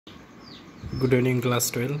Good evening,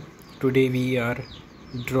 class 12. Today we are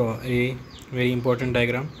draw a very important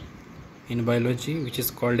diagram in biology, which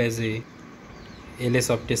is called as a LS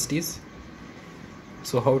of testis.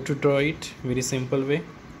 So how to draw it? Very simple way.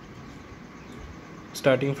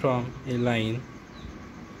 Starting from a line,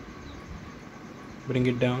 bring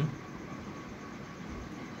it down.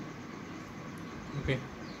 Okay,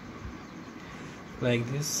 like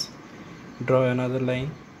this. Draw another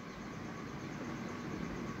line.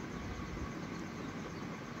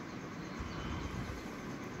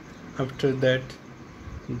 After that,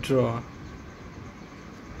 draw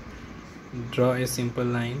a simple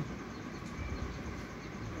line.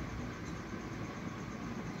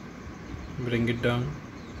 Bring it down.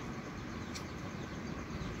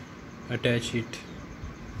 Attach it.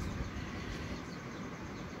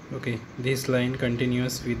 Okay, this line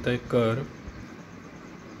continues with the curve.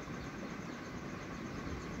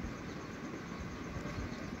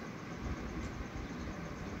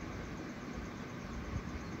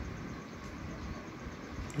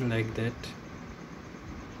 Like that.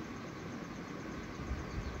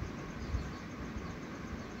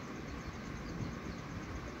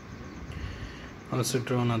 Also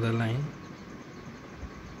draw another line.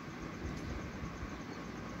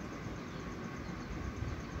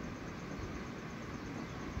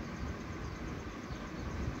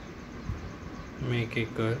 Make a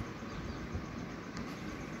curve.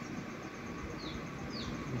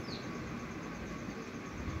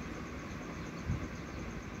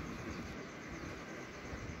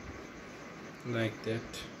 Like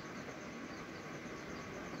that.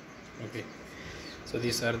 Okay, so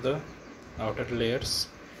these are the outer layers.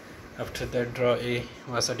 After that, draw a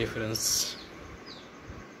vasa difference.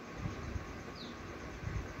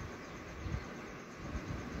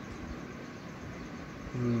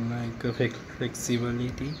 Like a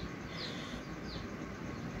flexibility.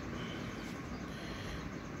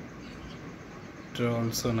 Draw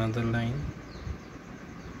also another line.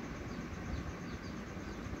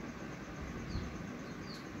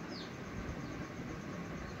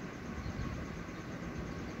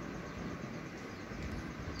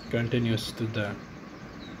 Continues to the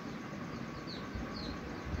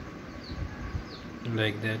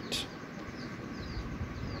like that.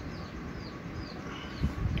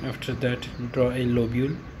 After that, draw a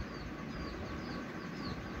lobule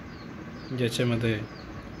ज्याच्यामध्ये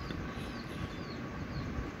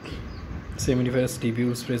seminiferous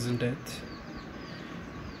tubules present आहेत.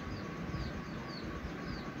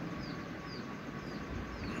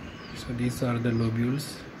 So these are the lobules.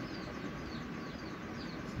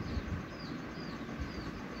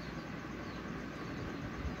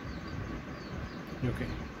 Okay,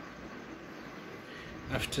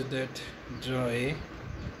 after that, draw a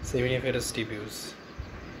seminiferous tubules.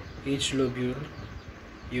 Each lobule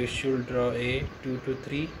you should draw a 2 to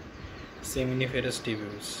 3 seminiferous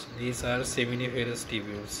tubules. These are seminiferous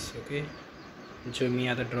tubules. Okay, जो मी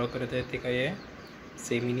आता draw करत आहे ते काय आहे?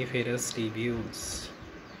 Seminiferous tubules.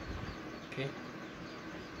 Okay,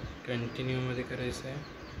 continue मध्ये करायचं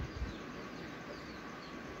आहे.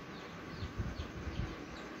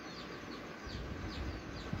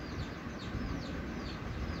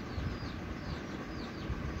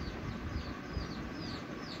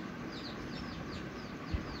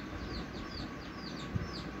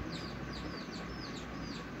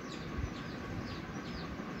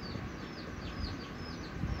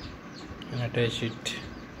 Attach it.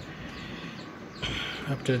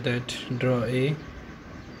 After that, draw a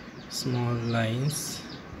small lines.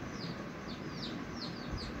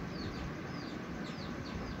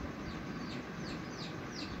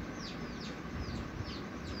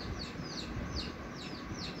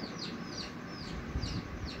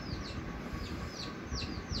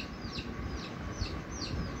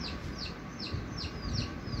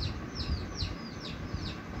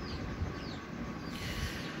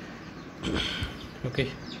 Okay,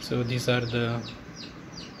 so these are the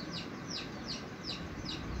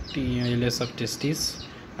TLS of testis.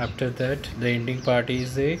 After that, the ending part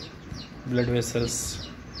is a blood vessels.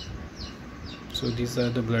 So these are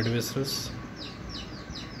the blood vessels.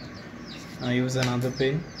 I use another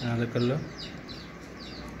pen, another color.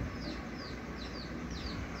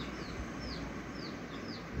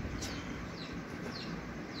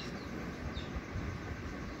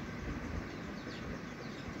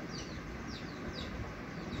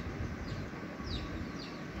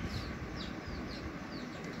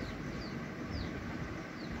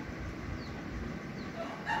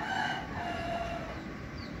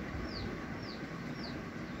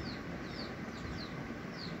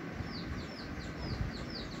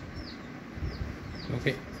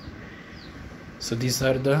 So these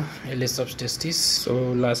are the LS of testis. So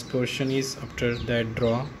last portion is, after that,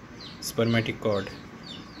 draw spermatic cord.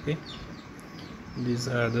 Okay, these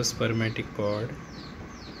are the spermatic cord.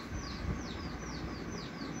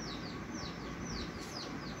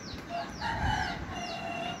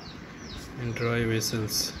 And draw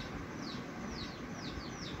vessels.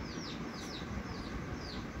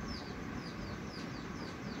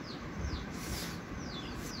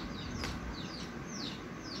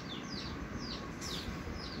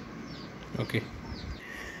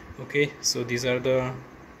 Okay, so these are the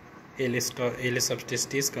LS of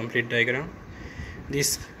testis complete diagram.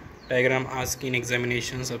 This diagram asked in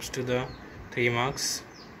examinations up to the 3 marks.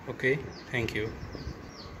 Okay, thank you.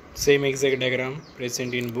 Same exact diagram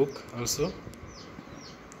present in book also.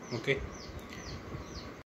 Okay.